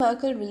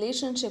Merkel's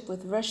relationship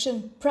with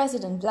Russian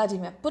President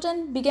Vladimir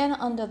Putin began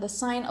under the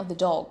sign of the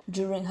dog.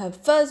 During her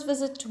first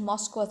visit to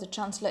Moscow as the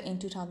Chancellor in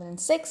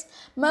 2006,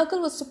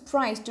 Merkel was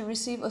surprised to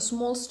receive a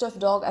small stuffed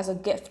dog as a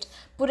gift.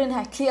 Putin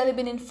had clearly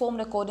been informed,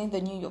 according to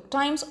the New York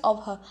Times,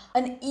 of her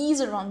unease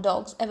around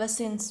dogs ever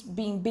since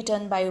being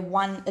bitten by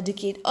one a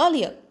decade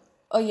earlier.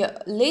 A year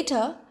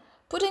later,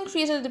 Putin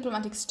created a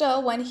diplomatic stir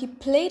when he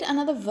played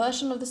another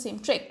version of the same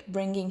trick,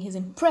 bringing his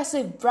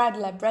impressive Brad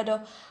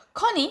Labrador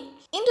Connie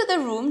into the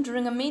room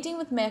during a meeting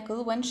with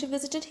Merkel when she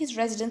visited his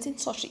residence in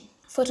Sochi.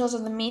 Photos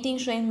of the meeting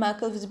showing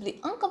Merkel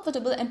visibly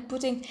uncomfortable and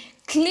Putin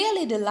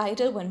clearly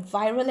delighted went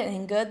viral and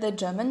angered the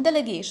German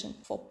delegation.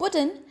 For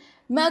Putin,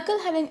 Merkel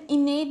had an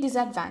innate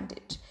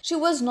disadvantage. She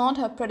was not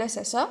her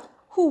predecessor,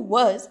 who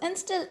was and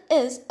still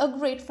is a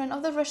great friend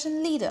of the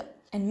Russian leader.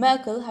 And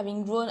Merkel,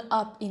 having grown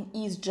up in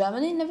East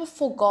Germany, never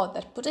forgot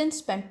that Putin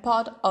spent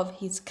part of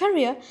his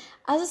career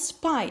as a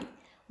spy,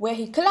 where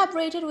he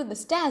collaborated with the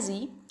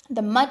Stasi,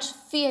 the much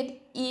feared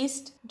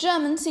East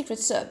German Secret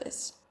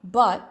Service.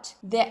 But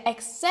their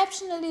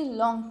exceptionally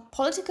long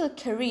political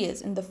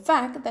careers and the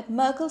fact that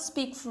Merkel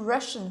speaks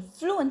Russian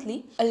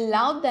fluently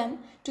allowed them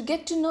to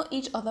get to know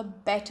each other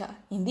better.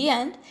 In the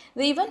end,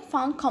 they even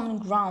found common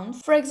ground,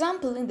 for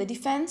example, in the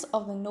defense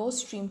of the Nord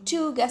Stream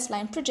 2 gas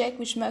line project,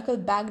 which Merkel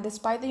backed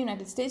despite the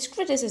United States'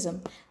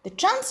 criticism. The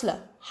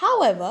Chancellor,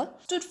 however,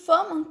 stood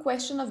firm on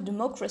question of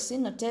democracy,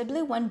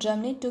 notably when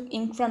Germany took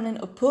in Kremlin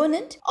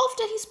opponent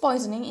after his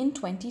poisoning in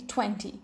 2020.